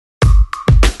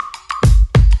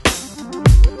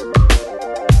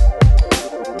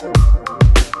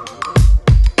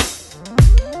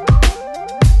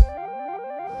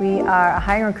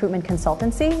hiring recruitment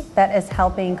consultancy that is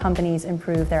helping companies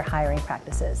improve their hiring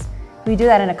practices. We do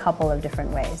that in a couple of different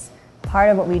ways. Part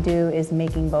of what we do is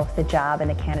making both the job and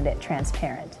the candidate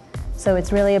transparent. So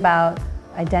it's really about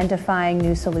identifying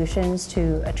new solutions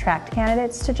to attract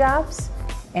candidates to jobs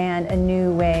and a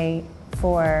new way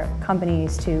for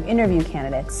companies to interview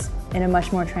candidates in a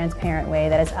much more transparent way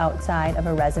that is outside of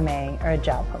a resume or a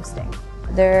job posting.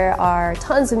 There are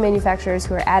tons of manufacturers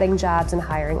who are adding jobs and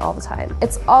hiring all the time.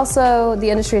 It's also, the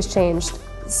industry has changed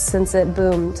since it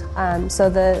boomed. So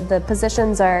the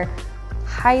positions are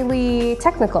highly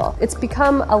technical. It's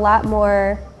become a lot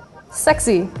more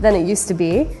sexy than it used to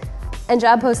be, and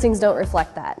job postings don't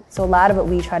reflect that. So a lot of what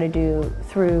we try to do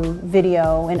through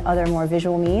video and other more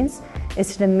visual means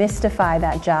is to demystify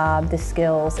that job, the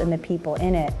skills, and the people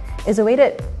in it, is a way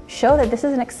to show that this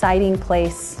is an exciting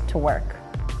place to work.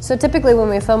 So typically when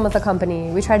we film with a company,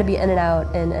 we try to be in and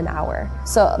out in an hour.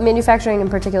 So manufacturing in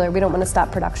particular, we don't want to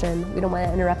stop production. We don't want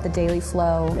to interrupt the daily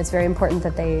flow. It's very important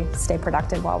that they stay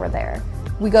productive while we're there.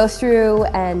 We go through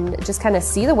and just kind of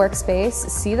see the workspace,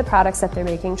 see the products that they're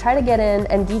making, try to get in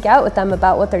and geek out with them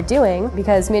about what they're doing,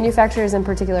 because manufacturers in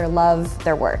particular love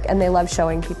their work and they love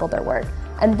showing people their work.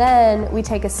 And then we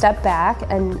take a step back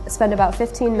and spend about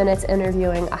 15 minutes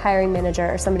interviewing a hiring manager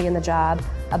or somebody in the job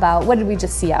about what did we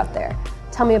just see out there.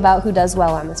 Tell me about who does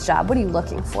well on this job. What are you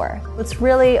looking for? It's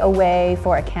really a way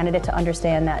for a candidate to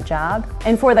understand that job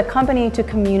and for the company to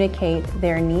communicate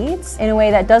their needs in a way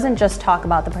that doesn't just talk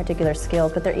about the particular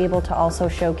skills, but they're able to also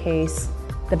showcase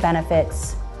the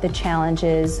benefits, the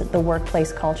challenges, the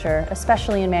workplace culture,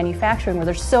 especially in manufacturing where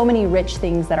there's so many rich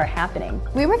things that are happening.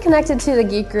 We were connected to the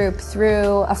Geek Group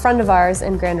through a friend of ours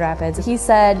in Grand Rapids. He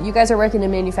said, you guys are working in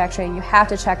manufacturing, you have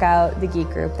to check out the Geek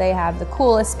Group. They have the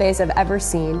coolest space I've ever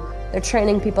seen. They're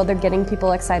training people, they're getting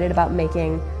people excited about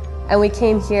making. And we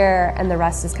came here and the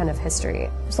rest is kind of history.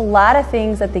 There's a lot of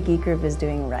things that the Geek Group is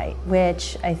doing right,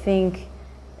 which I think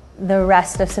the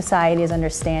rest of society is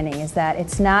understanding, is that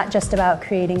it's not just about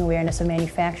creating awareness of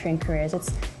manufacturing careers.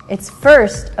 It's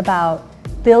first about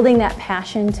building that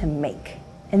passion to make.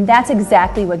 And that's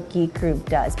exactly what Geek Group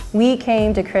does. We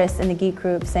came to Chris and the Geek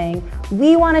Group saying,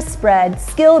 we want to spread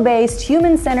skill-based,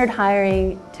 human-centered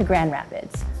hiring to Grand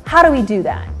Rapids. How do we do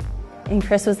that? And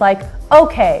Chris was like,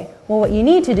 okay, well what you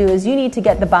need to do is you need to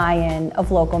get the buy-in of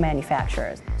local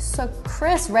manufacturers. So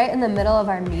Chris, right in the middle of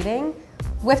our meeting,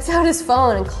 whips out his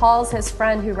phone and calls his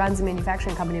friend who runs a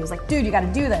manufacturing company. He was like, dude, you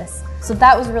gotta do this. So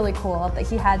that was really cool that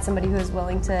he had somebody who was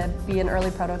willing to be an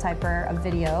early prototyper of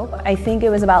video. I think it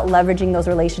was about leveraging those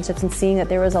relationships and seeing that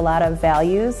there was a lot of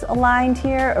values aligned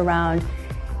here around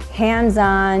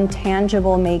hands-on,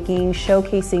 tangible making,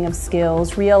 showcasing of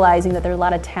skills, realizing that there are a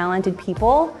lot of talented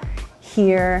people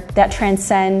here that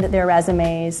transcend their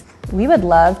resumes. We would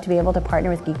love to be able to partner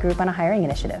with Geek Group on a hiring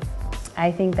initiative.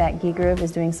 I think that Geek Group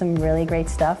is doing some really great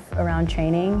stuff around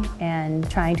training and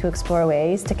trying to explore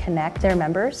ways to connect their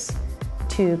members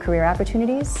to career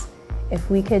opportunities. If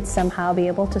we could somehow be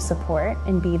able to support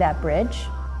and be that bridge,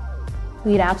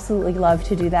 we'd absolutely love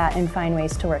to do that and find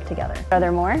ways to work together. Are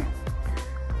there more?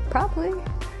 Probably.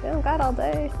 They don't got all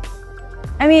day.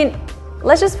 I mean,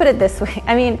 let's just put it this way.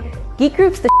 I mean, Geek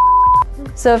Group's the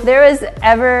so if there was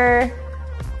ever,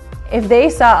 if they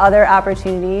saw other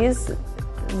opportunities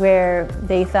where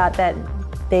they thought that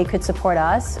they could support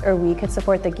us or we could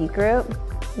support the Geek Group,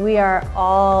 we are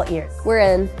all ears. We're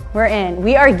in. We're in.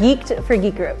 We are geeked for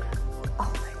Geek Group.